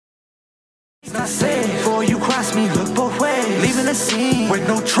Not safe. Before you cross me, look both ways. Leaving the scene with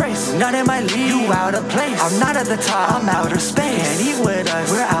no trace. None in my league. You out of place. I'm not at the top. I'm outer space. Can't eat with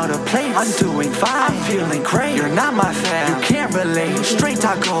us. We're out of place. I'm doing fine. I'm feeling great. You're not my fan. You can't relate. Straight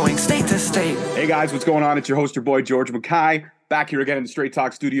talk going state to state. Hey guys, what's going on? It's your host, your boy George Mackay, back here again in the Straight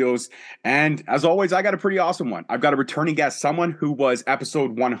Talk Studios. And as always, I got a pretty awesome one. I've got a returning guest, someone who was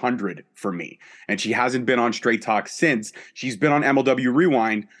episode 100 for me. And she hasn't been on Straight Talk since. She's been on MLW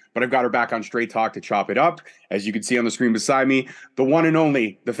Rewind, but I've got her back on Straight Talk to chop it up. As you can see on the screen beside me, the one and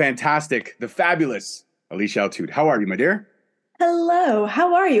only, the fantastic, the fabulous Alicia Altude. How are you, my dear? Hello.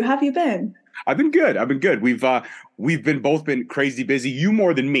 How are you? How have you been? I've been good. We've both been crazy busy. You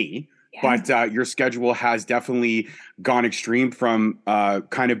more than me. Yeah. But your schedule has definitely gone extreme from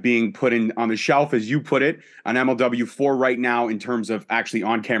kind of being put in on the shelf, as you put it, on MLW 4 right now in terms of actually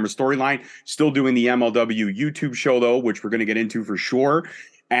on-camera storyline. Still doing the MLW YouTube show, though, which we're going to get into for sure.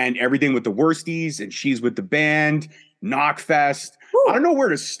 And everything with the Worsties, and she's with the band, Knockfest. Woo. I don't know where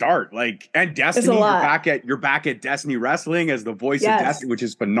to start. And Destiny, you're back at Destiny Wrestling as the voice of Destiny, which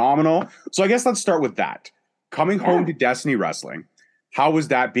is phenomenal. So I guess let's start with that. Coming home to Destiny Wrestling. How was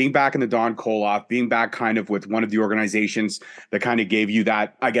that, being back in the Don Koloff, being back kind of with one of the organizations that kind of gave you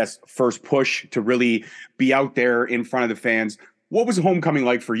that, I guess, first push to really be out there in front of the fans? What was homecoming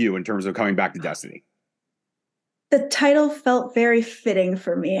like for you in terms of coming back to Destiny? The title felt very fitting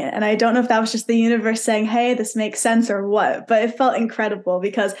for me. And I don't know if that was just the universe saying, hey, this makes sense or what, but it felt incredible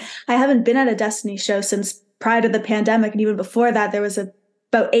because I haven't been at a Destiny show since prior to the pandemic. And even before that, there was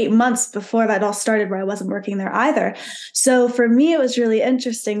about 8 months before that all started where I wasn't working there either. So for me, it was really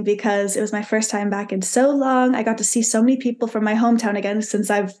interesting because it was my first time back in so long. I got to see so many people from my hometown again since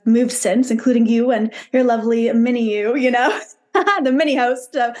I've moved since, including you and your lovely mini you know. The mini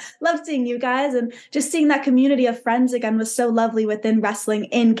host. Love seeing you guys, and just seeing that community of friends again was so lovely within wrestling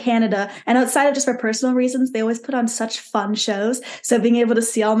in Canada. And outside of just for personal reasons, they always put on such fun shows. So being able to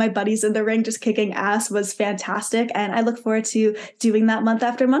see all my buddies in the ring just kicking ass was fantastic. And I look forward to doing that month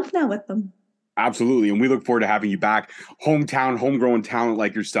after month now with them. Absolutely. And we look forward to having you back. Hometown, homegrown talent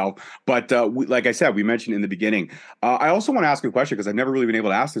like yourself. But like I said, we mentioned in the beginning, I also want to ask a question because I've never really been able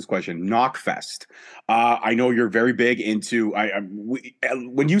to ask this question. Knockfest. I know you're very big into,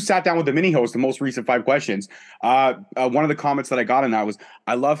 when you sat down with the mini host, the most recent 5 questions, one of the comments that I got in that was,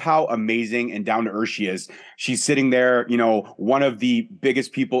 I love how amazing and down to earth she is. She's sitting there, one of the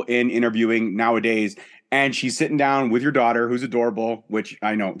biggest people in interviewing nowadays. And she's sitting down with your daughter, who's adorable, which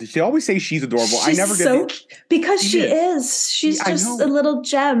I know. Did she always say she's adorable? I never did. Because she is. She's just a little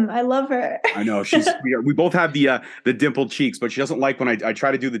gem. I love her. I know. We both have the dimpled cheeks, but she doesn't like when I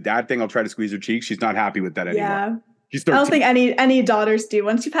try to do the dad thing. I'll try to squeeze her cheeks. She's not happy with that anymore. Yeah. She's 13. I don't think any daughters do.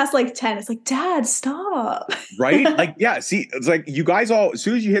 Once you pass 10, it's like, Dad, stop. Right? See, it's like you guys all, as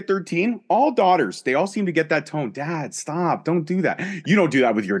soon as you hit 13, all daughters, they all seem to get that tone. Dad, stop. Don't do that. You don't do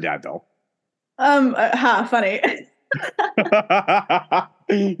that with your dad, though. Funny.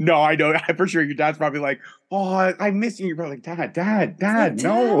 No, I know for sure. Your dad's probably like, "Oh, I miss you." You're probably like, "Dad,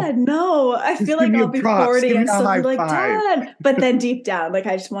 no, no." I feel like I'll be 40 and still be like, "Dad," but then deep down, I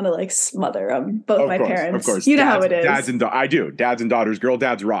just want to smother both my parents. Of course, you know how it is. I do. Dads and daughters, girl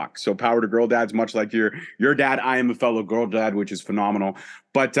dads rock. So power to girl dads, much like your dad. I am a fellow girl dad, which is phenomenal.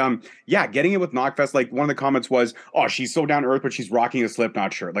 But getting it with Knockfest, one of the comments was, "Oh, she's so down to earth, but she's rocking a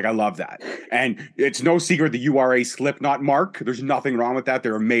Slipknot shirt." I love that, and it's no secret that you are a Slipknot mark. There's nothing wrong with that.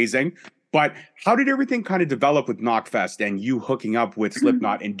 They're amazing. But how did everything kind of develop with Knockfest and you hooking up with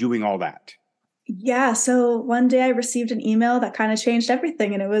Slipknot and doing all that? Yeah, so one day I received an email that kind of changed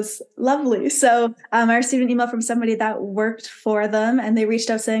everything, and it was lovely. So I received an email from somebody that worked for them, and they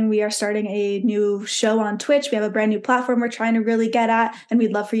reached out saying, we are starting a new show on Twitch. We have a brand new platform we're trying to really get at, and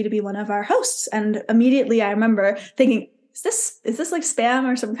we'd love for you to be one of our hosts. And immediately I remember thinking, is this like spam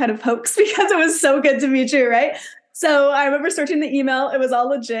or some kind of hoax? Because it was so good to be true, right? So I remember searching the email. It was all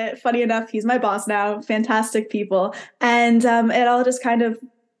legit. Funny enough, he's my boss now. Fantastic people. And it all just kind of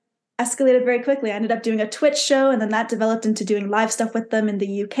escalated very quickly. I ended up doing a Twitch show, and then that developed into doing live stuff with them in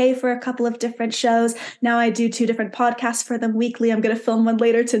the UK for a couple of different shows. Now I do 2 different podcasts for them weekly. I'm going to film one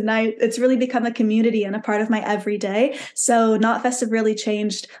later tonight. It's really become a community and a part of my everyday. So Knotfest have really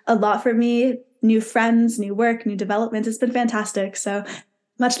changed a lot for me. New friends, new work, new developments. It's been fantastic. So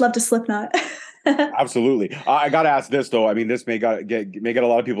much love to Slipknot. Absolutely. I got to ask this though. I mean, this may get a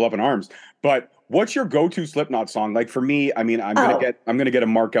lot of people up in arms, but what's your go-to Slipknot song? Like for me, I mean, I'm gonna get a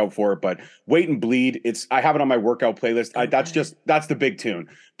mark out for it, but Wait and Bleed, I have it on my workout playlist. That's the big tune.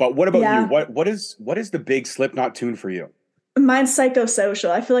 But what about you? What is the big Slipknot tune for you? Mine's Psychosocial.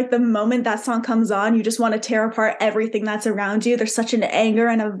 I feel like the moment that song comes on, you just want to tear apart everything that's around you. There's such an anger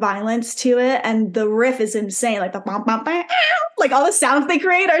and a violence to it, and the riff is insane. Like the bum, bum, bum, like all the sounds they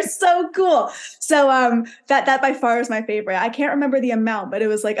create are so cool. So that by far is my favorite. I can't remember the amount, but it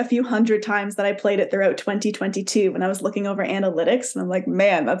was like a few hundred times that I played it throughout 2022 when I was looking over analytics, and I'm like,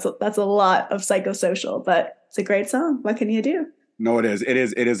 man, that's a lot of Psychosocial, but it's a great song. What can you do? No, it is. It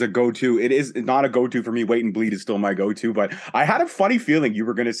is. It is a go-to. It is not a go-to for me. Wait and Bleed is still my go-to, but I had a funny feeling you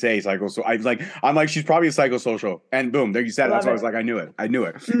were going to say psycho. So I'm like, she's probably a psychosocial, and boom, there you said it. That's why I was like, I knew it. I knew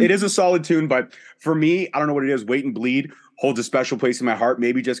it. Mm. It is a solid tune, but for me, I don't know what it is. Wait and Bleed holds a special place in my heart.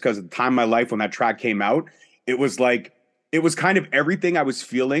 Maybe just because of the time in my life when that track came out, it was like it was kind of everything I was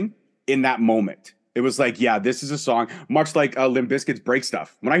feeling in that moment. It was like, yeah, this is a song, much like Limp Bizkit's Break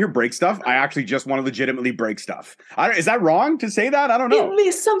Stuff. When I hear Break Stuff, I actually just want to legitimately break stuff. Is that wrong to say that? I don't know. Give me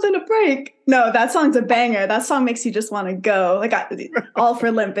something to break. No, that song's a banger. That song makes you just want to go. Like all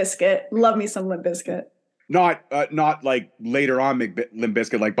for Limp Bizkit. Love me some Limp Bizkit. Not like later on Limp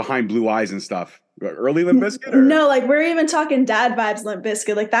Bizkit, like Behind Blue Eyes and stuff. Early Limp Bizkit? No, like we're even talking dad vibes Limp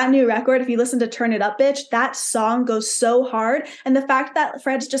Bizkit. Like that new record, if you listen to Turn It Up, Bitch, that song goes so hard. And the fact that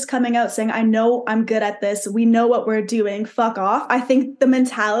Fred's just coming out saying, I know I'm good at this. We know what we're doing. Fuck off. I think the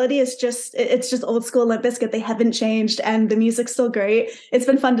mentality is it's just old school Limp Bizkit. They haven't changed and the music's still great. It's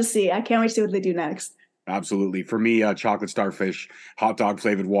been fun to see. I can't wait to see what they do next. Absolutely. For me, Chocolate Starfish, Hot Dog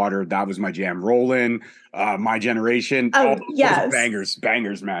Flavored Water, that was my jam. Rollin', My Generation. Oh, yes.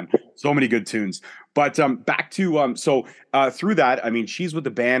 Bangers, man. So many good tunes. But back to, through that, I mean, She's With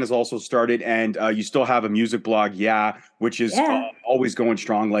the Band has also started, and you still have a music blog, which is always going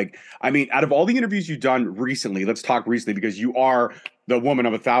strong. Like, I mean, out of all the interviews you've done recently, let's talk recently, because you are the woman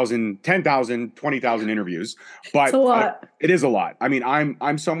of 1,000, 10,000, 20,000 interviews. But it's a lot. It is a lot. I mean,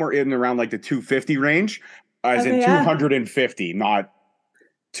 I'm somewhere in around like the 250 range, as in 250, not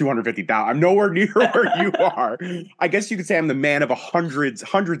 250,000. I'm nowhere near where you are. I guess you could say I'm the man of hundreds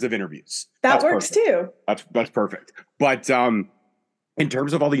of interviews. That works too. That's perfect. But in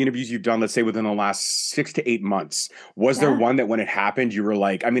terms of all the interviews you've done, let's say within the last 6 to 8 months, was there one that when it happened, you were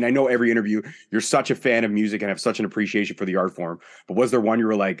like, I mean, I know every interview, you're such a fan of music and have such an appreciation for the art form, but was there one you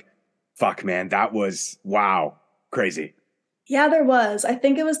were like, fuck, man, that was, wow, crazy? Yeah, there was. I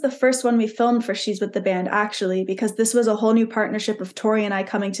think it was the first one we filmed for She's With the Band, actually, because this was a whole new partnership of Tori and I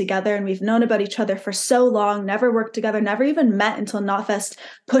coming together, and we've known about each other for so long, never worked together, never even met until Knotfest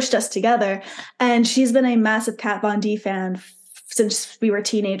pushed us together. And she's been a massive Kat Von D fan since we were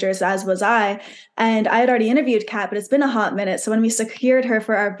teenagers, as was I. And I had already interviewed Kat, but it's been a hot minute. So when we secured her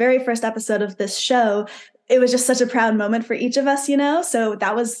for our very first episode of this show, it was just such a proud moment for each of us, you know? So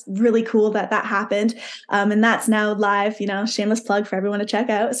that was really cool that happened. And that's now live, you know, shameless plug for everyone to check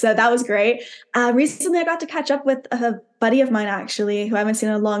out. So that was great. Recently, I got to catch up with a buddy of mine, actually, who I haven't seen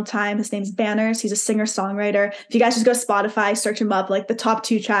in a long time. His name's Banners. He's a singer-songwriter. If you guys just go to Spotify, search him up, like the top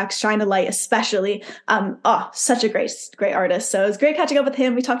 2 tracks, Shine a Light especially. Such a great artist. So it was great catching up with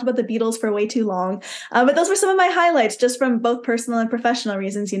him. We talked about the Beatles for way too long. But those were some of my highlights, just from both personal and professional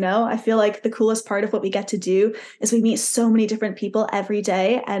reasons, you know? I feel like the coolest part of what we get to do is we meet so many different people every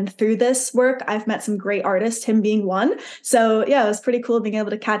day. And through this work, I've met some great artists, him being one. So yeah, it was pretty cool being able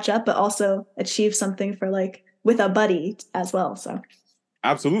to catch up, but also achieve something for like with a buddy as well. So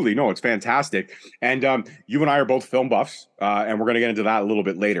absolutely. No, it's fantastic. And you and I are both film buffs, and we're going to get into that a little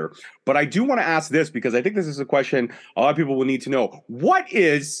bit later. But I do want to ask this, because I think this is a question a lot of people will need to know. What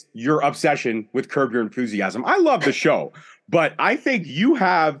is your obsession with Curb Your Enthusiasm? I love the show, but I think you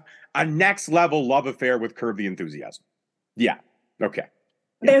have a next level love affair with Curb the Enthusiasm. Yeah. Okay.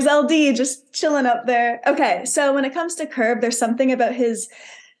 There's LD just chilling up there. Okay. So when it comes to Curb, there's something about his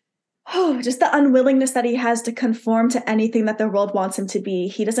just the unwillingness that he has to conform to anything that the world wants him to be.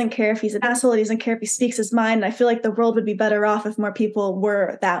 He doesn't care if he's an asshole. He doesn't care if he speaks his mind. And I feel like the world would be better off if more people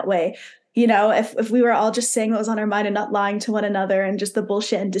were that way. You know, if we were all just saying what was on our mind and not lying to one another, and just the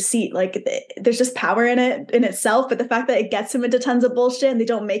bullshit and deceit, like there's just power in it in itself. But the fact that it gets him into tons of bullshit and they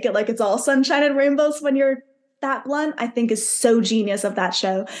don't make it like it's all sunshine and rainbows when you're that blunt, I think is so genius of that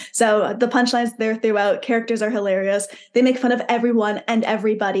show. So the punchlines there throughout, characters are hilarious. They make fun of everyone and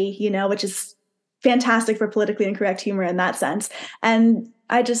everybody, you know, which is fantastic for politically incorrect humor in that sense. And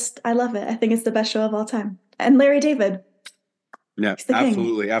I love it. I think it's the best show of all time. And Larry David. Yeah,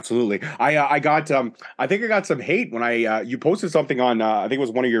 absolutely. I think I got some hate when you posted something on I think it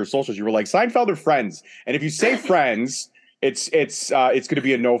was one of your socials. You were like, Seinfeld or Friends? And if you say Friends, it's going to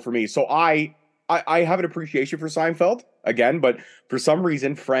be a no for me. So I have an appreciation for Seinfeld again, but for some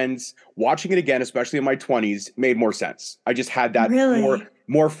reason, Friends, watching it again, especially in my 20s, made more sense. I just had that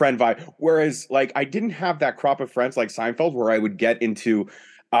more friend vibe. Whereas, like, I didn't have that crop of friends like Seinfeld, where I would get into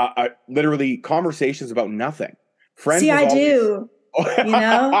literally conversations about nothing. Friends See, was I always. do. You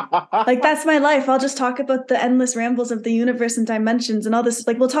know, like that's my life. I'll just talk about the endless rambles of the universe and dimensions and all this.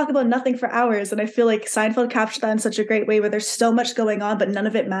 Like we'll talk about nothing for hours. And I feel like Seinfeld captured that in such a great way where there's so much going on, but none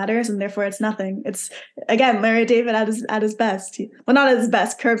of it matters. And therefore it's nothing. It's again, Larry David at his best. Well, not at his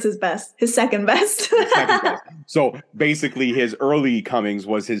best, Curb's his best, his second best. Second best. So basically his early comings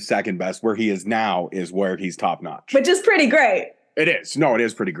was his second best. Where he is now is where he's top notch. Which is pretty great. It is. No, it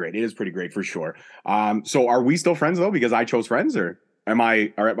is pretty great. It is pretty great for sure. So are we still friends though? Because I chose friends, or am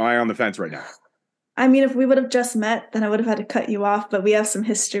I on the fence right now? I mean, if we would have just met, then I would have had to cut you off, but we have some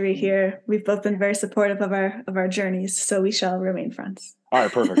history here. We've both been very supportive of our journeys, so we shall remain friends. All right,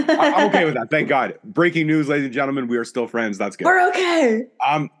 perfect. I'm okay with that. Thank God. Breaking news, ladies and gentlemen, we are still friends. That's good. We're okay.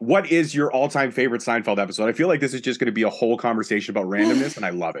 What is your all-time favorite Seinfeld episode? I feel like this is just going to be a whole conversation about randomness, and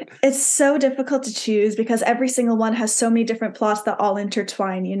I love it. It's so difficult to choose because every single one has so many different plots that all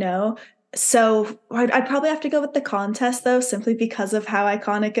intertwine, you know? So I'd probably have to go with the contest, though, simply because of how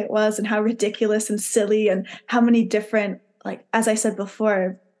iconic it was and how ridiculous and silly and how many different, like, as I said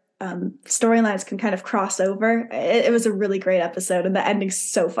before, storylines can kind of cross over. It was a really great episode and the ending's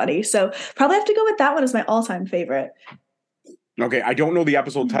so funny. So probably have to go with that one as my all-time favorite. Okay, I don't know the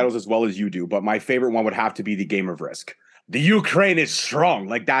episode titles as well as you do, but my favorite one would have to be the Game of Risk. The Ukraine is strong.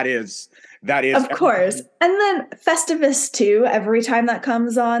 Like that is of course. And then Festivus too. Every time that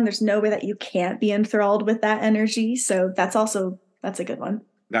comes on, there's no way that you can't be enthralled with that energy. So that's a good one.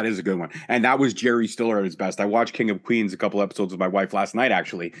 That is a good one. And that was Jerry Stiller at his best. I watched King of Queens a couple episodes with my wife last night,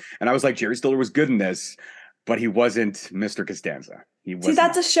 actually. And I was like, Jerry Stiller was good in this, but he wasn't Mr. Costanza. See,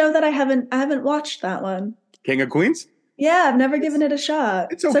 that's a show that I haven't watched that one. King of Queens? Yeah, I've never given it a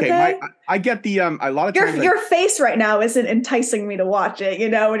shot. It's okay. I get the a lot of times your face right now isn't enticing me to watch it, you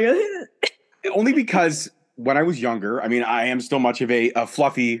know, when you're only because when I was younger, I mean, I am still much of a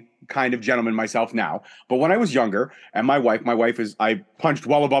fluffy kind of gentleman myself now. But when I was younger, and my wife is, I punched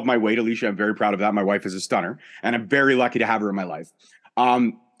well above my weight. Alicia, I'm very proud of that. My wife is a stunner, and I'm very lucky to have her in my life.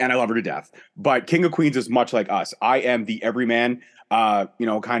 And I love her to death. But King of Queens is much like us. I am the everyman,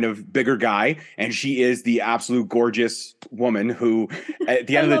 kind of bigger guy, and she is the absolute gorgeous woman who, at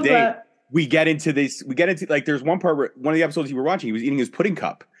the end of the day, we get into like, there's one part where one of the episodes you were watching, he was eating his pudding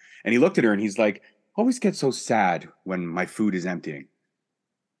cup, and he looked at her and he's like, always get so sad when my food is emptying.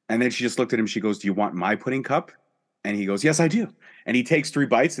 And then she just looked at him. She goes, do you want my pudding cup? And he goes, yes, I do. And he takes 3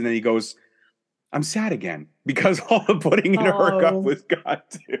 bites and then he goes, I'm sad again because all the pudding in her cup was gone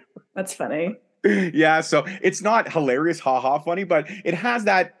too. That's funny. Yeah. So it's not hilarious, haha funny, but it has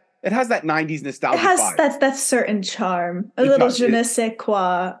that 90s nostalgia. It has vibe. that certain charm, a little je ne sais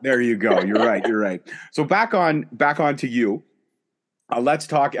quoi. There you go. You're right. You're right. So back on to you. Let's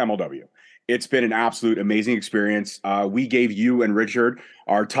talk MLW. It's been an absolute amazing experience. We gave you and Richard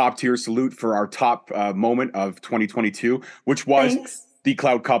our top tier salute for our top moment of 2022, which was the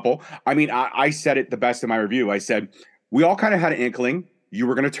Cloud Couple. I mean, I said it the best in my review. I said, we all kind of had an inkling you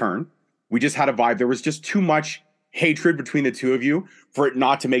were going to turn. We just had a vibe. There was just too much hatred between the two of you for it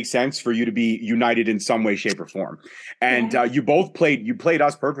not to make sense for you to be united in some way, shape, or form. And you played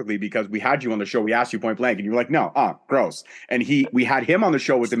us perfectly because we had you on the show. We asked you point blank and you were like, no, gross. And we had him on the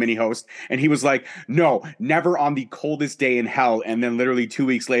show with the mini host and he was like, no, never on the coldest day in hell. And then literally 2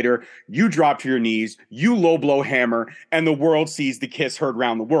 weeks later, you drop to your knees, you low blow hammer, and the world sees the kiss heard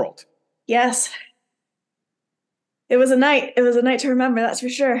round the world. Yes. It was a night to remember. That's for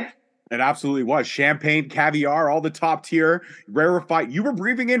sure. It absolutely was. Champagne, caviar, all the top tier, rarefied. You were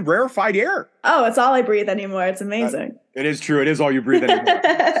breathing in rarefied air. Oh, it's all I breathe anymore. It's amazing. It is true. It is all you breathe anymore.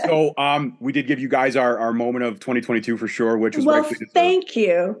 So we did give you guys our moment of 2022 for sure, which was thank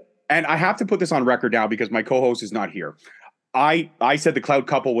you. And I have to put this on record now because my co-host is not here. I said the Cloud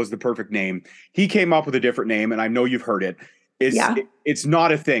Couple was the perfect name. He came up with a different name, and I know you've heard it. It's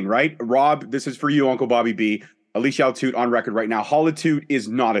not a thing, right? Rob, this is for you, Uncle Bobby B. Alicia Altoot on record right now. Holitude is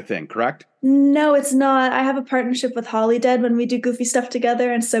not a thing, correct? No, it's not. I have a partnership with Holidead when we do goofy stuff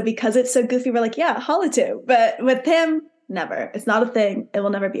together. And so because it's so goofy, we're like, yeah, Holitude. But with him, never. It's not a thing. It will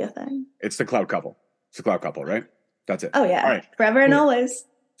never be a thing. It's the Cloud Couple. It's the Cloud Couple, right? That's it. Oh, yeah. All right. Forever and always.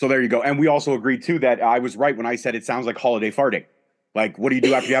 So there you go. And we also agreed, too, that I was right when I said it sounds like holiday farting. Like, what do you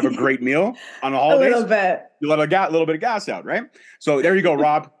do after you have a great meal on the holidays? A little bit. You let a little bit of gas out, right? So there you go,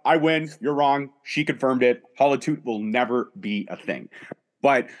 Rob. I win. You're wrong. She confirmed it. Holitude will never be a thing.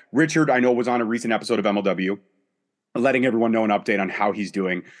 But Richard, I know, was on a recent episode of MLW, letting everyone know an update on how he's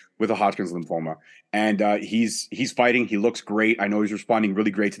doing with the Hodgkin's lymphoma. And he's fighting. He looks great. I know he's responding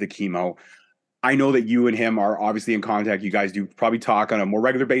really great to the chemo. I know that you and him are obviously in contact. You guys do probably talk on a more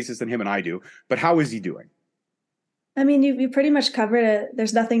regular basis than him and I do. But how is he doing? I mean, you pretty much covered it.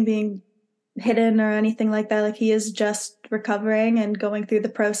 There's nothing being hidden or anything like that. Like, he is just recovering and going through the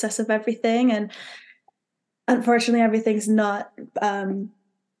process of everything. And unfortunately, everything's not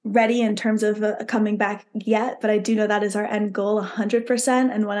ready in terms of coming back yet, but I do know that is our end goal 100%.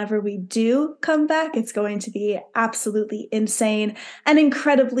 And whenever we do come back, it's going to be absolutely insane and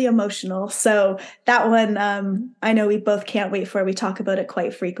incredibly emotional. So that one, I know we both can't wait for. We talk about it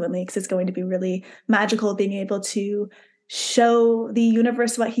quite frequently because it's going to be really magical being able to show the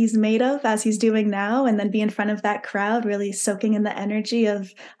universe what he's made of as he's doing now, and then be in front of that crowd, really soaking in the energy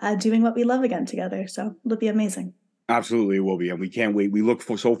of doing what we love again together. So it'll be amazing. Absolutely, it will be, and we can't wait. We look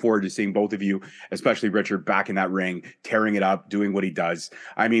so forward to seeing both of you, especially Richard, back in that ring, tearing it up, doing what he does.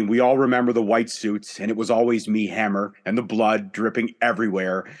 I mean, we all remember the white suits, and it was always me, Hammer, and the blood dripping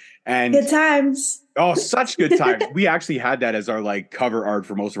everywhere. And good times. Oh, such good times. We actually had that as our like cover art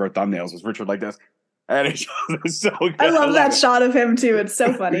for most of our thumbnails. Was Richard like this? And it's so good. I love that shot of him too. It's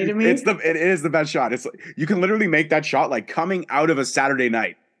so funny to me. It is the best shot. It's you can literally make that shot like coming out of a Saturday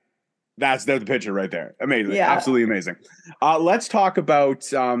night. That's the picture right there. Amazing. Yeah. Absolutely amazing. Let's talk about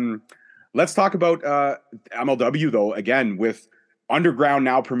MLW though, again, with Underground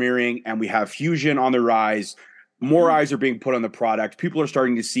now premiering, and we have Fusion on the rise. More eyes are being put on the product. People are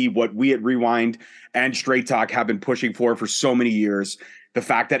starting to see what we at Rewind and Straight Talk have been pushing for so many years. The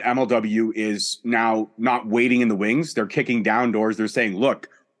fact that MLW is now not waiting in the wings. They're kicking down doors. They're saying, look,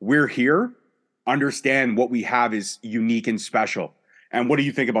 we're here. Understand what we have is unique and special. And what do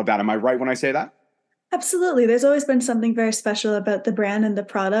you think about that? Am I right when I say that? Absolutely. There's always been something very special about the brand and the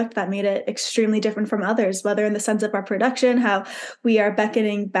product that made it extremely different from others, whether in the sense of our production, how we are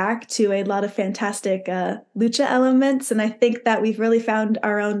beckoning back to a lot of fantastic lucha elements. And I think that we've really found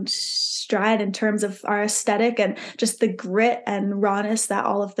our own stride in terms of our aesthetic and just the grit and rawness that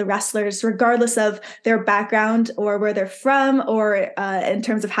all of the wrestlers, regardless of their background or where they're from or in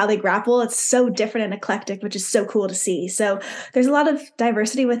terms of how they grapple, it's so different and eclectic, which is so cool to see. So there's a lot of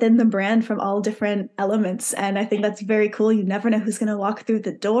diversity within the brand from all different elements. And I think that's very cool. You never know who's going to walk through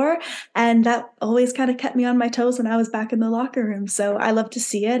the door. And that always kind of kept me on my toes when I was back in the locker room. So I love to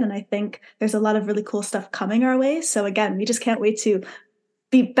see it. And I think there's a lot of really cool stuff coming our way. So again, we just can't wait to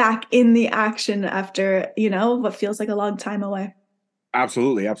be back in the action after, what feels like a long time away.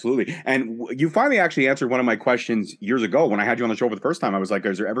 Absolutely. Absolutely. And you finally actually answered one of my questions years ago when I had you on the show for the first time. I was like,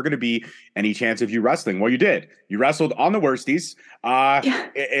 is there ever going to be any chance of you wrestling? Well, you did. You wrestled on the Worsties.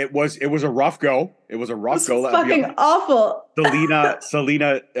 It was a rough go. It was a rough go. Fucking awful.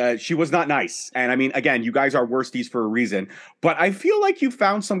 Selena, she was not nice. And I mean, again, you guys are Worsties for a reason, but I feel like you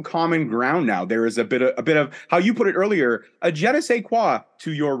found some common ground now. There is a bit of how you put it earlier, a je ne sais quoi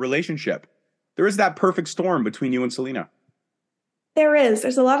to your relationship. There is that perfect storm between you and Selena.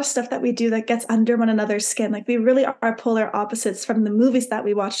 There's a lot of stuff that we do that gets under one another's skin. Like, we really are polar opposites, from the movies that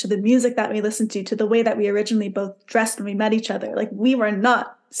we watch to the music that we listen to the way that we originally both dressed when we met each other. Like, we were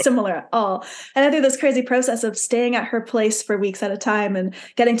not similar at all. And I think this crazy process of staying at her place for weeks at a time and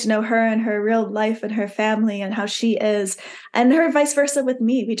getting to know her and her real life and her family and how she is, and her vice versa with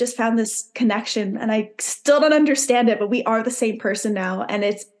me. We just found this connection, and I still don't understand it, but we are the same person now. And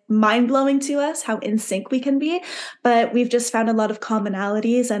it's mind-blowing to us how in sync we can be, but we've just found a lot of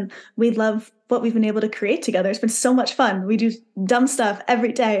commonalities, and we love what we've been able to create together. It's been so much fun. We do dumb stuff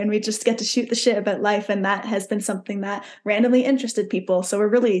every day, and we just get to shoot the shit about life, and that has been something that randomly interested people. So we're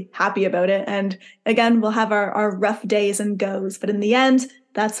really happy about it. And again, we'll have our rough days and goes, but in the end,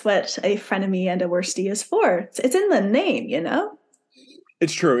 that's what a frenemy and a worstie is for. It's in the name,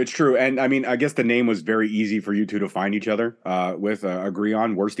 It's true. And I mean, I guess the name was very easy for you two to find each other with agree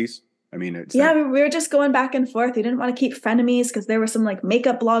on Worsties. I mean, we were just going back and forth. We didn't want to keep frenemies because there were some like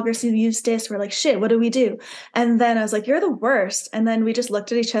makeup bloggers who used this. We're like, shit, what do we do? And then I was like, you're the worst. And then we just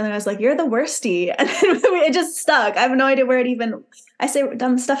looked at each other and I was like, you're the worstie. And then it just stuck. I have no idea where it even, I say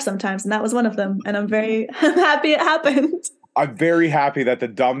dumb stuff sometimes, and that was one of them. And I'm happy it happened. I'm very happy that the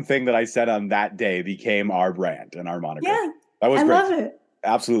dumb thing that I said on that day became our brand and our moniker. Yeah, that was I great. love it.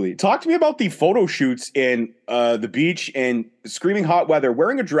 Absolutely. Talk to me about the photo shoots in the beach in screaming hot weather,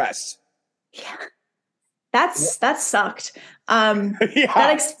 wearing a dress. Yeah, that sucked. Yeah.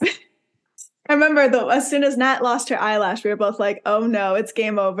 I remember though, as soon as Nat lost her eyelash, we were both like, "Oh no, it's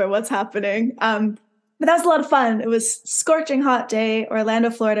game over. What's happening?" But that was a lot of fun. It was scorching hot day, Orlando,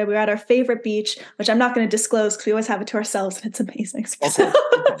 Florida. We were at our favorite beach, which I'm not going to disclose because we always have it to ourselves, and it's amazing. So,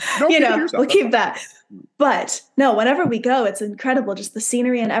 we'll keep that. But no, whenever we go, it's incredible, just the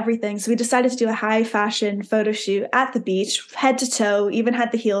scenery and everything. So we decided to do a high fashion photo shoot at the beach, head to toe, even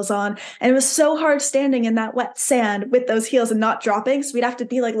had the heels on. And it was so hard standing in that wet sand with those heels and not dropping. So we'd have to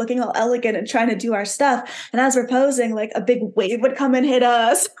be like looking all elegant and trying to do our stuff. And as we're posing, like a big wave would come and hit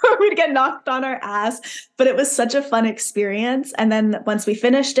us, or we'd get knocked on our ass. But it was such a fun experience. And then once we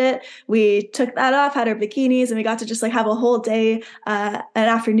finished it, we took that off, had our bikinis, and we got to just like have a whole day, an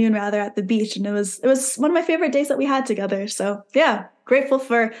afternoon rather, at the beach. And it was one of my favorite days that we had together. So yeah, grateful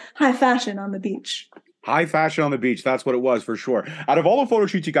for high fashion on the beach. High fashion on the beach. That's what it was for sure. Out of all the photo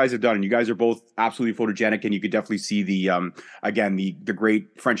shoots you guys have done, and you guys are both absolutely photogenic, and you could definitely see the again, the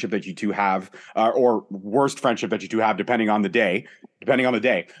great friendship that you two have, or worst friendship that you two have, depending on the day.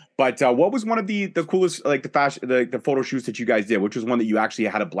 But what was one of the coolest, like the fashion, the photo shoots that you guys did? Which was one that you actually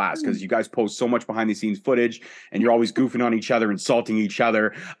had a blast, because you guys post so much behind the scenes footage, and you're always goofing on each other, insulting each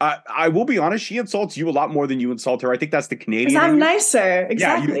other. I will be honest, she insults you a lot more than you insult her. I think that's the Canadian. I'm nicer.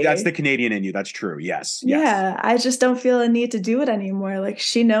 Exactly. Yeah, that's the Canadian in you. That's true. Yes. Yeah, I just don't feel a need to do it anymore. Like,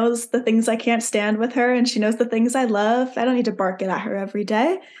 she knows the things I can't stand with her, and she knows the things I love. I don't need to bark it at her every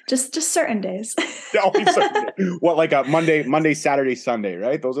day. Just certain days. What, like a Monday, Saturday, Sunday,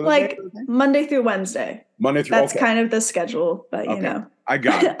 right? Those are the like days? Monday through Wednesday. That's kind of the schedule, but you know. I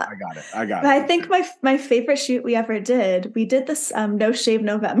got it. But I think my favorite shoot we ever did, we did this No Shave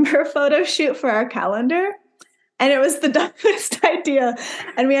November photo shoot for our calendar. And it was the dumbest idea.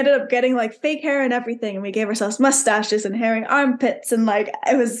 And we ended up getting like fake hair and everything. And we gave ourselves mustaches and hairy armpits. And like,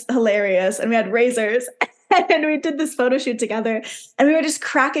 it was hilarious. And we had razors. And we did this photo shoot together. And we were just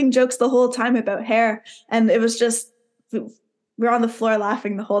cracking jokes the whole time about hair. And it was just, we were on the floor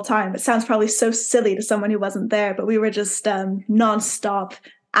laughing the whole time. It sounds probably so silly to someone who wasn't there, but we were just nonstop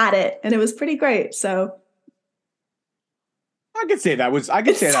at it. And it was pretty great. So I could say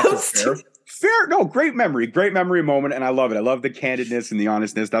that's fair. No, great memory moment. And I love it. I love the candidness and the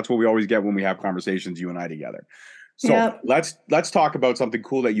honestness. That's what we always get when we have conversations, you and I together. So let's talk about something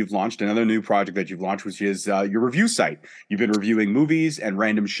cool that you've launched, another new project that you've launched, which is your review site. You've been reviewing movies and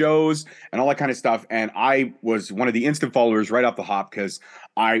random shows and all that kind of stuff. And I was one of the instant followers right off the hop, because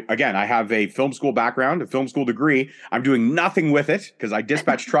I have a film school background, a film school degree. I'm doing nothing with it because I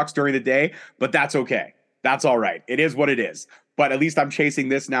dispatch trucks during the day, but that's okay. That's all right. It is what it is. But at least I'm chasing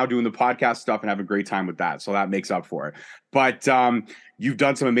this now, doing the podcast stuff and having a great time with that. So that makes up for it. But you've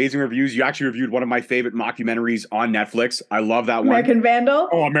done some amazing reviews. You actually reviewed one of my favorite mockumentaries on Netflix. I love that one. American Vandal?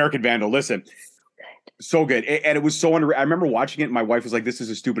 Oh, American Vandal. Listen. So good. And it was so I remember watching it, and my wife was like, this is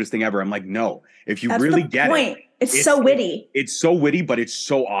the stupidest thing ever. I'm like, no, if you really get it. It's so witty. It's so witty, but it's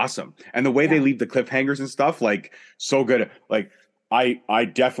so awesome. And the way they leave the cliffhangers and stuff, like, so good. Like, I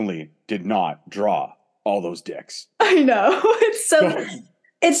definitely did not draw all those dicks. I know.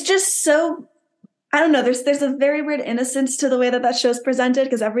 It's just so, I don't know. There's a very weird innocence to the way that show's presented,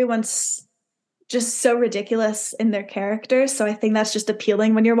 because everyone's just so ridiculous in their characters. So I think that's just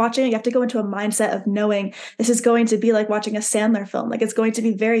appealing when you're watching it. You have to go into a mindset of knowing this is going to be like watching a Sandler film. Like, it's going to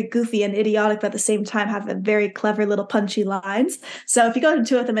be very goofy and idiotic, but at the same time have a very clever little punchy lines. So if you go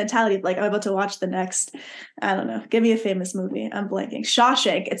into it with the mentality of like, I'm about to watch the next, I don't know, give me a famous movie. I'm blanking.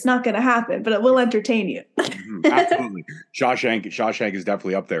 Shawshank. It's not going to happen, but it will entertain you. Absolutely. Shawshank is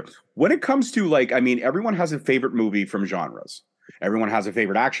definitely up there. When it comes to, like, I mean, everyone has a favorite movie from genres. Everyone has a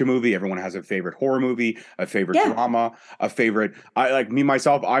favorite action movie. Everyone has a favorite horror movie, a favorite drama, a favorite. I like me,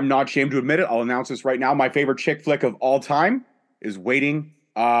 myself. I'm not ashamed to admit it. I'll announce this right now. My favorite chick flick of all time is Waiting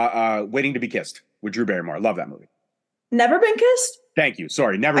to Be Kissed with Drew Barrymore. I love that movie. Never Been Kissed? Thank you.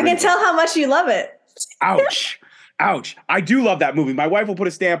 Sorry. Never. I can tell how much you love it. Ouch. Ouch. I do love that movie. My wife will put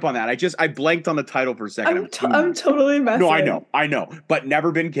a stamp on that. I blanked on the title for a second. I'm totally messing. No, I know. But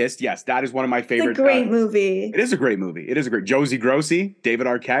Never Been Kissed. Yes, that is one of my favorite. It's a great movie. It is a great movie. Josie Grossi, David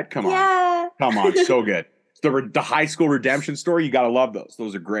Arquette. Come on. Yeah. Come on. So good. The high school redemption story. You got to love those.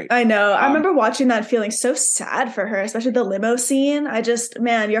 Those are great. I know. I remember watching that feeling so sad for her, especially the limo scene.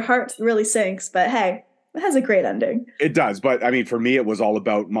 Man, your heart really sinks. But hey, it has a great ending. It does. But I mean, for me, it was all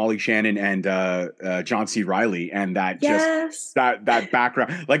about Molly Shannon and John C. Reilly, and that that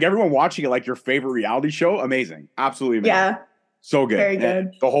background, like everyone watching it, like your favorite reality show. Amazing. Absolutely amazing. Yeah. So good. Very good.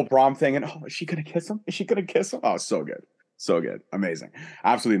 And the whole prom thing. And is she going to kiss him? Oh, so good. So good. Amazing.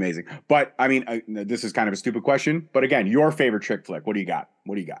 Absolutely amazing. But I mean, this is kind of a stupid question, but again, your favorite chick flick. What do you got?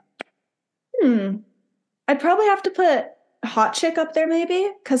 I'd probably have to put Hot Chick up there, maybe,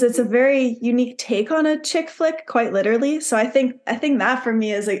 because it's a very unique take on a chick flick, quite literally. So I think that for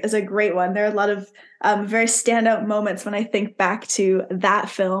me is a great one. There are a lot of very standout moments when I think back to that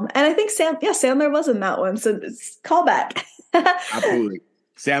film, and I think Sandler was in that one. So it's callback. Absolutely.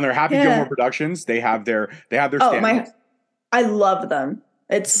 Sandler, Happy Gilmore Productions. They have their stand-ups. I love them.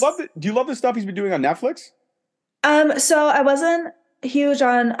 Do you love the stuff he's been doing on Netflix? So I wasn't huge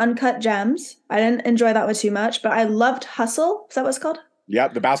on Uncut Gems. I didn't enjoy that one too much, but I loved Hustle. Is that what it's called? Yeah,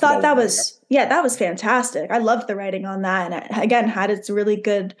 the basketball. Thought that was fantastic. I loved the writing on that, and it, again, had its really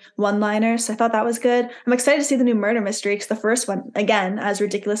good one-liners. So I thought that was good. I'm excited to see the new murder mystery because the first one, again, as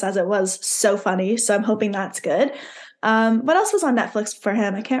ridiculous as it was, so funny. So I'm hoping that's good. What else was on Netflix for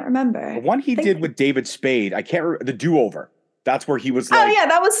him? I can't remember. The one he did with David Spade. I can't remember. The Do-Over. That's where he was like, oh yeah,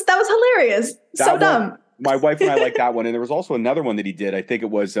 that was hilarious. So dumb. My wife and I like that one. And there was also another one that he did. I think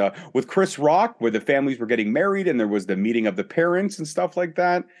it was with Chris Rock, where the families were getting married and there was the meeting of the parents and stuff like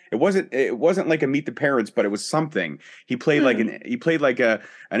that. It wasn't like a Meet the Parents, but it was something. He played like an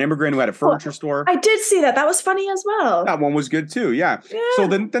immigrant who had a furniture store. I did see that. That was funny as well. That one was good too. Yeah. So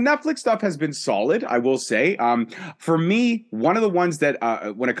the Netflix stuff has been solid, I will say. For me, one of the ones that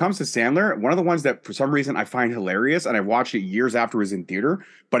when it comes to Sandler, one of the ones that for some reason I find hilarious, and I watched it years after it was in theater,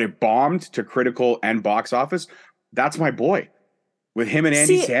 but it bombed to critical and box office. That's My Boy, with him and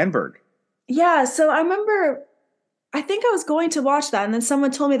Andy Samberg. Yeah, so I remember, I think I was going to watch that, and then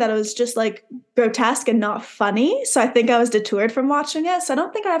someone told me that it was just like grotesque and not funny. So I think I was detoured from watching it. So I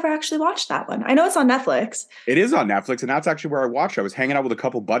don't think I ever actually watched that one. I know it's on Netflix. It is on Netflix, and that's actually where I watched it. I was hanging out with a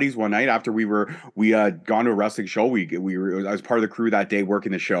couple buddies one night after we had gone to a wrestling show. I was part of the crew that day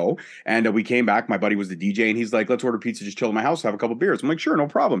working the show, and we came back. My buddy was the DJ, and he's like, "Let's order pizza, just chill at my house, have a couple beers." I'm like, "Sure, no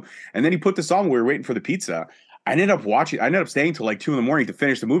problem." And then he put this on. We were waiting for the pizza. I ended up staying till like 2 a.m. to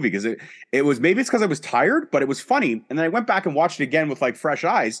finish the movie because it was, maybe it's because I was tired, but it was funny. And then I went back and watched it again with like fresh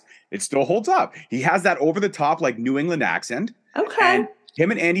eyes. It still holds up. He has that over the top like New England accent. Okay. And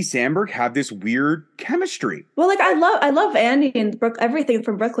him and Andy Samberg have this weird chemistry. Well, like I love Andy and everything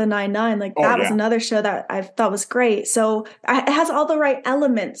from Brooklyn Nine-Nine. Like that was another show that I thought was great. So it has all the right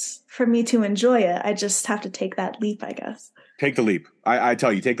elements for me to enjoy it. I just have to take that leap, I guess. Take the leap. I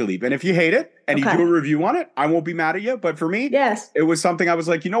tell you, take the leap. And if you hate it and you do a review on it, I won't be mad at you. But for me, it was something I was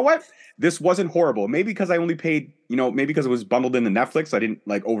like, you know what? This wasn't horrible. Maybe because I only paid, maybe because it was bundled into Netflix, I didn't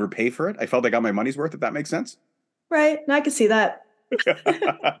like overpay for it. I felt I got my money's worth, if that makes sense. Right. No, I can see that.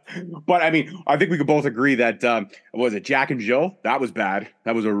 But I mean, I think we could both agree that, what was it, Jack and Jill? That was bad.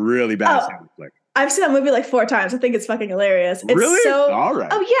 That was a really bad flick. I've seen that movie like 4 times. I think it's fucking hilarious. It's really? So, all right.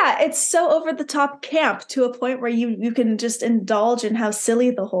 Oh yeah, it's so over the top camp to a point where you can just indulge in how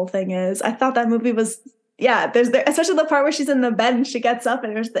silly the whole thing is. I thought that movie was especially the part where she's in the bed and she gets up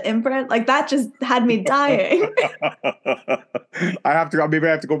and there's the imprint. Like that just had me dying. Maybe I have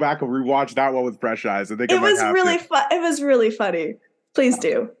to go back and rewatch that one with fresh eyes. I think it was really fun. It was really funny. Please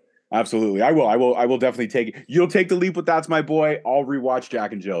do. Absolutely. I will definitely take it. You'll take the leap with That's My Boy. I'll rewatch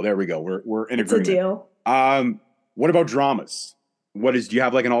Jack and Jill. There we go. We're in agreement. It's a deal. What about dramas? Do you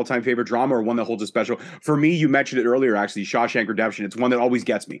have like an all-time favorite drama or one that holds a special? For me, you mentioned it earlier, actually, Shawshank Redemption. It's one that always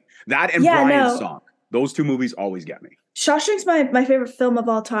gets me. That and Brian's Song. Those 2 movies always get me. Shawshank's my favorite film of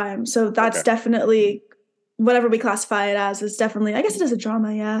all time. So that's definitely, whatever we classify it as, is definitely, I guess it is a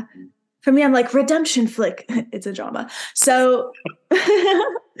drama, yeah. For me, I'm like, redemption flick. It's a drama. So,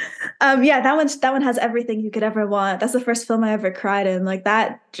 that one has everything you could ever want. That's the first film I ever cried in. Like,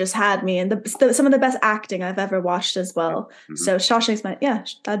 that just had me. And some of the best acting I've ever watched as well. Mm-hmm. So Shawshank's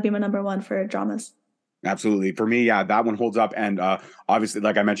that'd be my number 1 for dramas. Absolutely. For me, that one holds up. And obviously,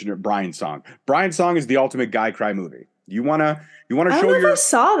 like I mentioned, Brian's Song. Brian's Song is the ultimate guy cry movie. You wanna show your... I don't know if I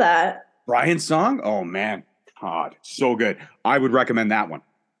saw that. Brian's Song? Oh, man. God, so good. I would recommend that one.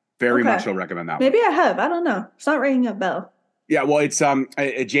 Very much so recommend that one. Maybe I have. I don't know. It's not ringing a bell. Yeah, well, it's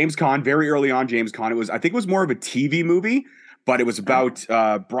James Caan, very early on James Caan. I think it was more of a TV movie, but it was about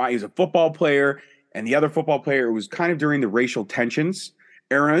Brian. He's a football player, and the other football player, it was kind of during the racial tensions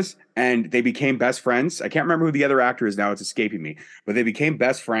eras, and they became best friends. I can't remember who the other actor is now. It's escaping me. But they became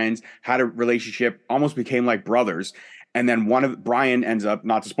best friends, had a relationship, almost became like brothers. And then Brian ends up,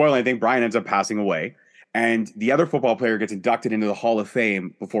 not to spoil anything, Brian ends up passing away. And the other football player gets inducted into the Hall of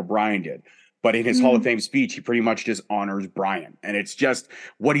Fame before Brian did. But in his Hall of Fame speech, he pretty much just honors Brian. And it's just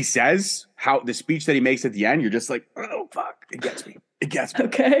what he says, how the speech that he makes at the end, you're just like, oh, fuck. It gets me. It gets me.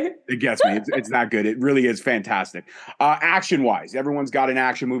 Okay. It gets me. It's that good. It really is fantastic. Action-wise, everyone's got an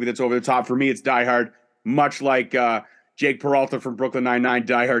action movie that's over the top. For me, it's Die Hard. Much like Jake Peralta from Brooklyn Nine-Nine,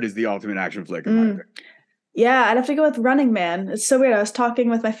 Die Hard is the ultimate action flick in my opinion. Yeah, I'd have to go with Running Man. It's so weird. I was talking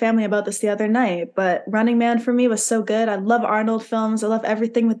with my family about this the other night, but Running Man for me was so good. I love Arnold films. I love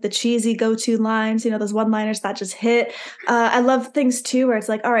everything with the cheesy go-to lines, those one-liners that just hit. I love things too where it's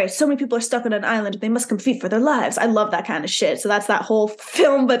like, all right, so many people are stuck on an island. They must compete for their lives. I love that kind of shit. So that's that whole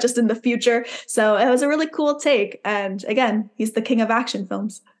film, but just in the future. So it was a really cool take. And again, he's the king of action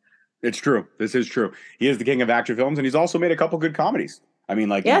films. It's true. This is true. He is the king of action films, and he's also made a couple good comedies. I mean,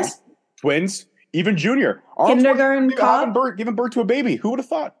 like, Yes. Twins, even Junior. Arnold Kindergarten Cop. giving birth to a baby. Who would have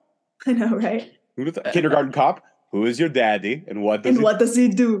thought? I know, right? Who would have thought? Kindergarten Cop. Who is your daddy, and what does And what does he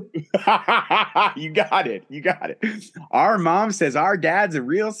do? You got it. You got it. Our mom says our dad's a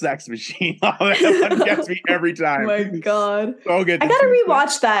real sex machine. Oh, that one gets me every time. Oh my God. So good. I gotta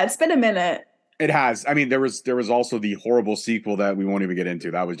rewatch that. It's been a minute. It has. I mean, there was also the horrible sequel that we won't even get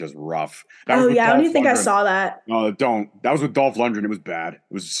into. That was just rough. That Oh was with yeah, I don't Dolph even think I Lundgren. saw that. No, don't. That was with Dolph Lundgren. It was bad. It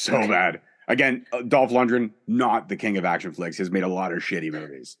was so bad. Again, Dolph Lundgren, not the king of action flicks, has made a lot of shitty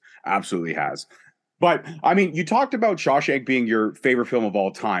movies. Absolutely has. But I mean, you talked about Shawshank being your favorite film of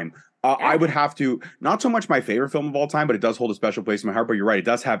all time. I would have to, not so much my favorite film of all time, but it does hold a special place in my heart. But you're right, it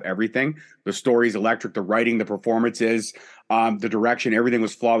does have everything. The story's electric, the writing, the performances, the direction, everything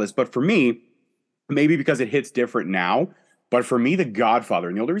was flawless. But for me, maybe because it hits different now, but for me, The Godfather,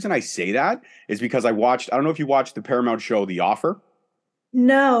 and the only reason I say that is because I don't know if you watched the Paramount show The Offer.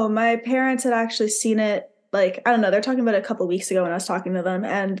 No, my parents had actually seen it. Like, I don't know, they're talking about it a couple weeks ago when I was talking to them,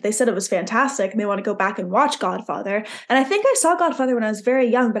 and they said it was fantastic and they want to go back and watch Godfather. And I think I saw Godfather when I was very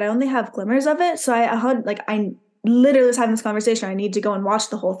young, but I only have glimmers of it. So I literally was having this conversation. I need to go and watch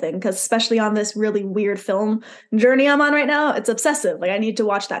the whole thing because, especially on this really weird film journey I'm on right now, it's obsessive. Like, I need to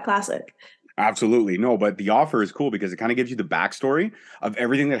watch that classic. Absolutely. No, but The Offer is cool because it kind of gives you the backstory of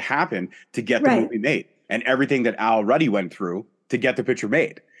everything that happened to get the Right. movie made and everything that Al Ruddy went through to get the picture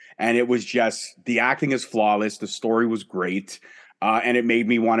made. And it was just, the acting is flawless. The story was great. And it made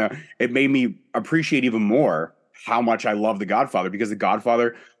me appreciate even more how much I love The Godfather, because The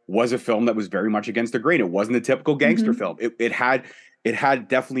Godfather was a film that was very much against the grain. It wasn't a typical gangster film. It had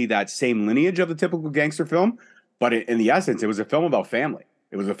definitely that same lineage of the typical gangster film, but in the essence, it was a film about family.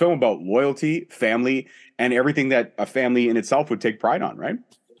 It was a film about loyalty, family, and everything that a family in itself would take pride on, right?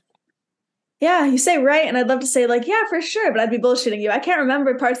 Yeah, you say right, and I'd love to say like, yeah, for sure, but I'd be bullshitting you. I can't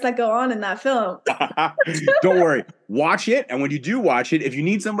remember parts that go on in that film. Don't worry. Watch it, and when you do watch it, if you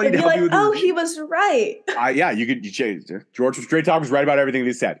need somebody I'd to be help like, you with oh, he was right. you change. George from Straight Talk was right about everything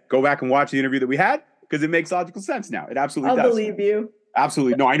he said. Go back and watch the interview that we had because it makes logical sense now. It absolutely I'll does. believe you.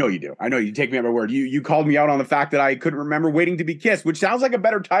 Absolutely. No, I know you do. I know you take me at my word. You called me out on the fact that I couldn't remember Waiting to be Kissed, which sounds like a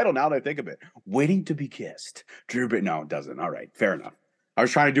better title now that I think of it. Waiting to be Kissed. Drew, but no, it doesn't. All right. Fair enough. I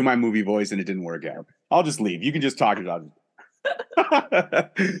was trying to do my movie voice and it didn't work out. I'll just leave. You can just talk about it.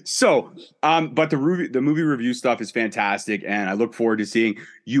 So, but the movie review stuff is fantastic, and I look forward to seeing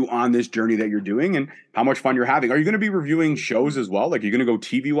you on this journey that you're doing and how much fun you're having. Are you going to be reviewing shows as well? Like, you're going to go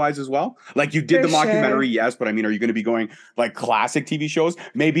TV wise as well? Like you did For the mockumentary, sure. yes, but I mean, are you going to be going like classic TV shows?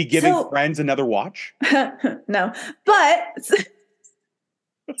 Maybe giving So- Friends another watch? No, but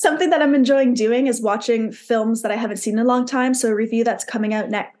something that I'm enjoying doing is watching films that I haven't seen in a long time. So a review that's coming out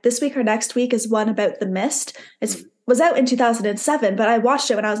this week or next week is one about The Mist. It was out in 2007, but I watched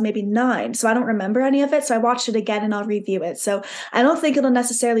it when I was maybe 9, so I don't remember any of it. So I watched it again and I'll review it. So I don't think it'll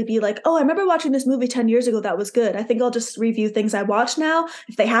necessarily be like, oh, I remember watching this movie 10 years ago that was good. I think I'll just review things I watch now.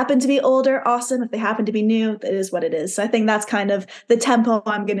 If they happen to be older, awesome. If they happen to be new, it is what it is. So I think that's kind of the tempo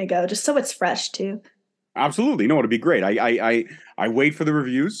I'm going to go, just so it's fresh too. Absolutely. No, it'd be great. I wait for the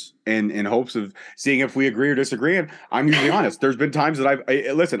reviews in hopes of seeing if we agree or disagree. And I'm usually honest. There's been times that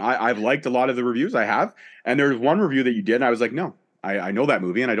I've liked a lot of the reviews I have. And there's one review that you did, and I was like, no, I know that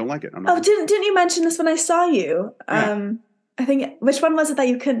movie and I don't like it. I'm not didn't you mention this when I saw you? Yeah. I think, which one was it that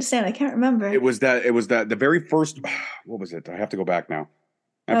you couldn't stand? I can't remember. It was the very first, what was it? I have to go back now.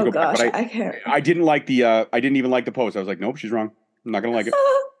 I have to Oh go back, gosh, but I can't. I didn't like I didn't even like the post. I was like, nope, she's wrong. I'm not going to like it.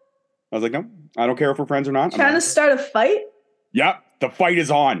 I was like, no, I don't care if we're friends or not. Trying to start a fight? Yeah, the fight is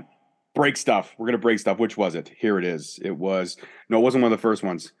on. Break stuff. We're going to break stuff. Which was it? Here it is. It wasn't one of the first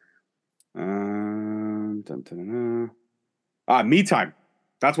ones. Me Time.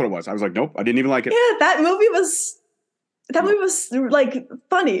 That's what it was. I was like, nope, I didn't even like it. Yeah, that movie was like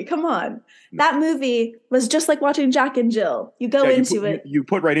funny. Come on. That movie was just like watching Jack and Jill. You go into it. You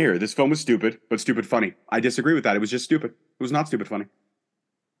put right here, this film was stupid, but stupid funny. I disagree with that. It was just stupid. It was not stupid funny.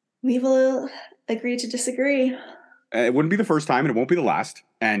 We will agree to disagree. It wouldn't be the first time, and it won't be the last.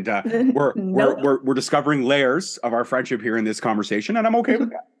 And Nope. we're discovering layers of our friendship here in this conversation, and I'm okay with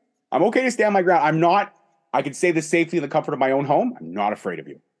that. I'm okay to stand my ground. I'm not. I can say this safely in the comfort of my own home. I'm not afraid of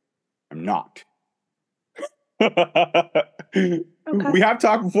you. I'm not. We have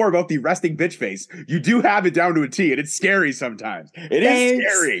talked before about the resting bitch face. You do have it down to a T, and it's scary sometimes. It is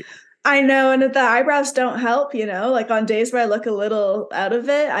scary. I know, and if the eyebrows don't help, like on days where I look a little out of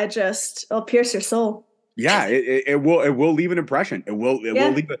it, I'll pierce your soul. Yeah, it will leave an impression. It will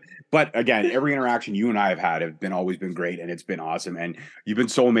leave it. But again, every interaction you and I have had always been great, and it's been awesome. And you've been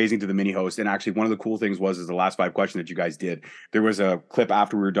so amazing to the mini host. And actually, one of the cool things is the last 5 questions that you guys did. There was a clip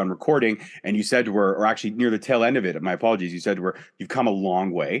after we were done recording, and you said to her, or actually near the tail end of it, my apologies, you said to her, you've come a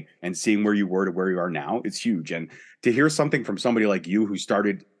long way, and seeing where you were to where you are now, it's huge. And to hear something from somebody like you who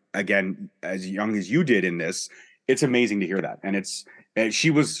started again as young as you did in this, it's amazing to hear that. And she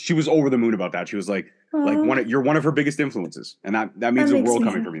was over the moon about that. She was like you're one of her biggest influences, and that means the world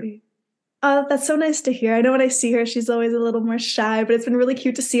coming from you. Oh, that's so nice to hear. I know when I see her, she's always a little more shy, but it's been really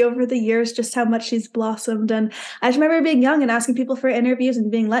cute to see over the years just how much she's blossomed. And I just remember being young and asking people for interviews and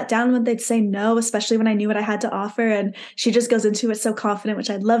being let down when they'd say no, especially when I knew what I had to offer. And she just goes into it so confident,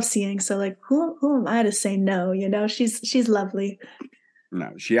 which I love seeing. So like, who am I to say no? She's lovely.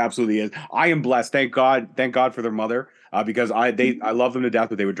 No, she absolutely is. I am blessed. Thank God for their mother, because I love them to death,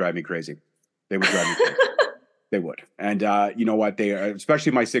 but they would drive me crazy. They would drive me crazy. They would. And you know what? They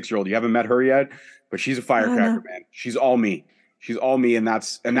especially my 6-year-old. You haven't met her yet, but she's a firecracker, man. She's all me. She's all me, and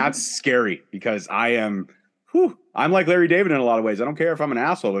that's scary because I'm like Larry David in a lot of ways. I don't care if I'm an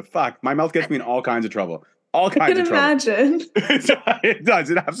asshole, but fuck, my mouth gets me in all kinds of trouble. All kinds of trouble. Imagine. It does.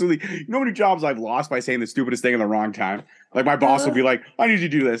 It absolutely. You know how many jobs I've lost by saying the stupidest thing in the wrong time? Like my boss will be like, "I need you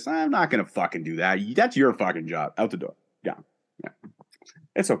to do this." I'm not gonna fucking do that. That's your fucking job. Out the door. Yeah.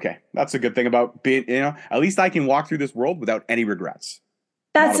 It's okay. That's a good thing about being, at least I can walk through this world without any regrets.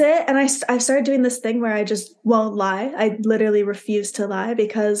 That's it. And I started doing this thing where I just won't lie. I literally refuse to lie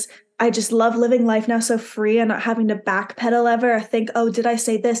because I just love living life now so free and not having to backpedal ever or think, oh, did I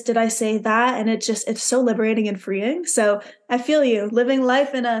say this? Did I say that? And it's so liberating and freeing. So I feel you. Living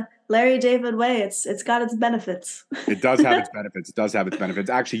life in a Larry David way, it's got its benefits. It does have its benefits. It does have its benefits.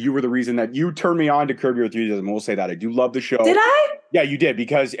 Actually, you were the reason that you turned me on to Curb Your Enthusiasm. We'll say that. I do love the show. Did I? Yeah, you did,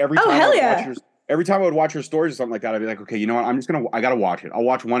 because every time I would watch your stories or something like that, I'd be like, okay, you know what? I got to watch it. I'll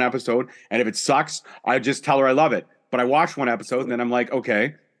watch one episode, and if it sucks, I just tell her I love it. But I watched one episode, and then I'm like,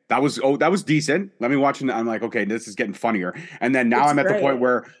 okay, that was decent. Let me watch it. I'm like, okay, this is getting funnier. And then now I'm at the point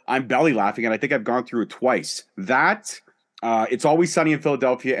where I'm belly laughing, and I think I've gone through it twice. It's Always Sunny in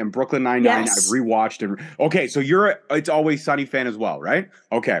Philadelphia and Brooklyn Nine-Nine. Yes. I've rewatched. Okay, so you're a It's Always Sunny fan as well, right?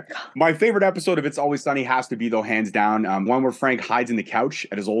 Okay. My favorite episode of It's Always Sunny has to be, though, hands down, one where Frank hides in the couch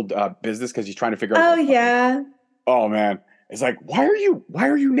at his old business because he's trying to figure out. Oh, yeah. Oh, man. It's like, why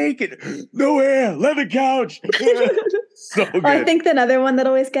are you naked? No air, leather couch. So good. I think another one that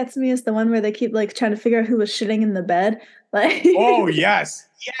always gets me is the one where they keep like trying to figure out who was shitting in the bed. Like, oh yes,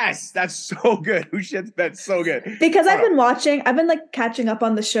 that's so good. Who shits bed? So good. Because I've been like catching up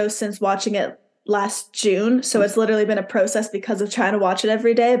on the show since watching it last June, so it's literally been a process because of trying to watch it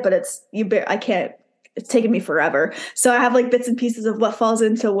every day. But I can't. It's taken me forever. So I have like bits and pieces of what falls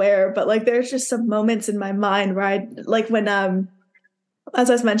into where, but like there's just some moments in my mind where I like when as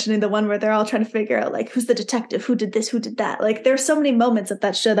I was mentioning, the one where they're all trying to figure out like who's the detective, who did this, who did that. Like there's so many moments of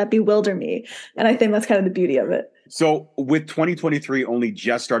that show that bewilder me. And I think that's kind of the beauty of it. So with 2023 only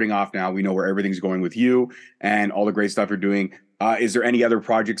just starting off now, we know where everything's going with you and all the great stuff you're doing. Is there any other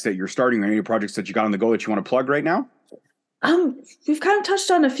projects that you're starting or any projects that you got on the go that you want to plug right now? We've kind of touched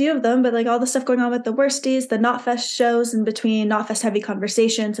on a few of them, but like all the stuff going on with the Worsties, the Knotfest shows in between Knotfest Heavy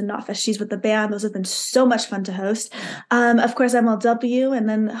Conversations and Knotfest She's with the Band. Those have been so much fun to host. Of course, MLW, and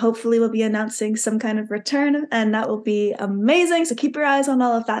then hopefully we'll be announcing some kind of return, and that will be amazing. So keep your eyes on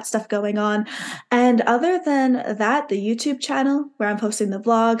all of that stuff going on. And other than that, the YouTube channel where I'm posting the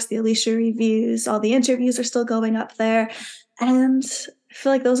vlogs, the Alicia reviews, all the interviews are still going up there. And I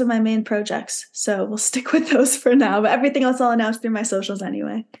feel like those are my main projects. So we'll stick with those for now. But everything else I'll announce through my socials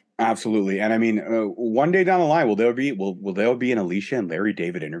anyway. Absolutely. And I mean, one day down the line, will there be an Alicia and Larry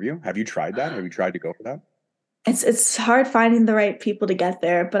David interview? Have you tried that? Have you tried to go for that? It's hard finding the right people to get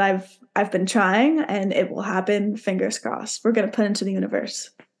there, but I've been trying and it will happen. Fingers crossed. We're going to put into the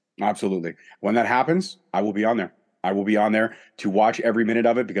universe. Absolutely. When that happens, I will be on there. I will be on there to watch every minute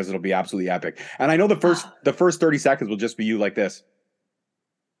of it because it'll be absolutely epic. And I know the first 30 seconds will just be you like this.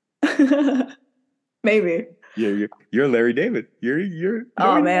 Maybe. Yeah, you're Larry David. You're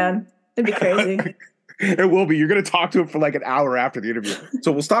oh man, it'd be crazy. It will be. You're going to talk to him for like an hour after the interview.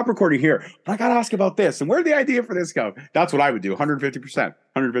 So we'll stop recording here. But I got to ask about this. And where'd the idea for this go? That's what I would do. 150%.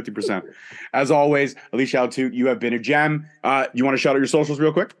 150%. As always, Alicia Altout, you have been a gem. You want to shout out your socials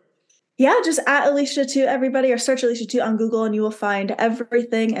real quick? Yeah, just at Alicia 2, everybody, or search Alicia 2 on Google, and you will find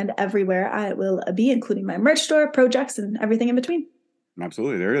everything and everywhere I will be, including my merch store, projects, and everything in between.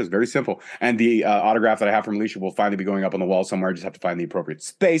 Absolutely. There it is. Very simple. And the autograph that I have from Alicia will finally be going up on the wall somewhere. I just have to find the appropriate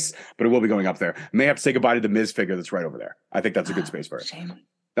space, but it will be going up there. May have to say goodbye to the Miz figure that's right over there. I think that's a good space for it. Shame.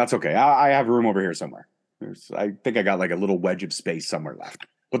 That's okay. I have room over here somewhere. I think I got like a little wedge of space somewhere left.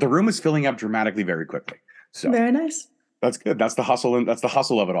 But the room is filling up dramatically very quickly. So very nice. That's good. That's the hustle, and that's the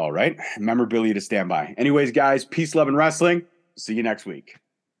hustle of it all, right? Memorabilia to stand by. Anyways, guys, peace, love, and wrestling. See you next week.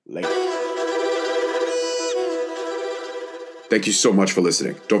 Later. Thank you so much for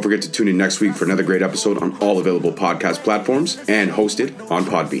listening. Don't forget to tune in next week for another great episode on all available podcast platforms and hosted on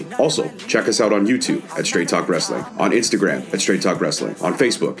Podbean. Also, check us out on YouTube at Straight Talk Wrestling, on Instagram at Straight Talk Wrestling, on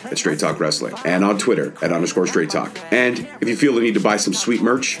Facebook at Straight Talk Wrestling, and on Twitter at _Straight Talk. And if you feel the need to buy some sweet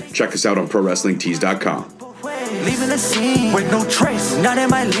merch, check us out on ProWrestlingTees.com. Leaving the scene with no trace, not in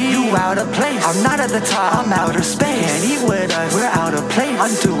my league. You out of place. I'm not at the top. I'm outer space. Can't eat with us. We're out of place.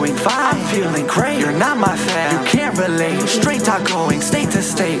 I'm doing fine. I'm feeling great. You're not my fan. You can't relate. Straight talk going state to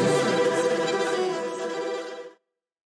state.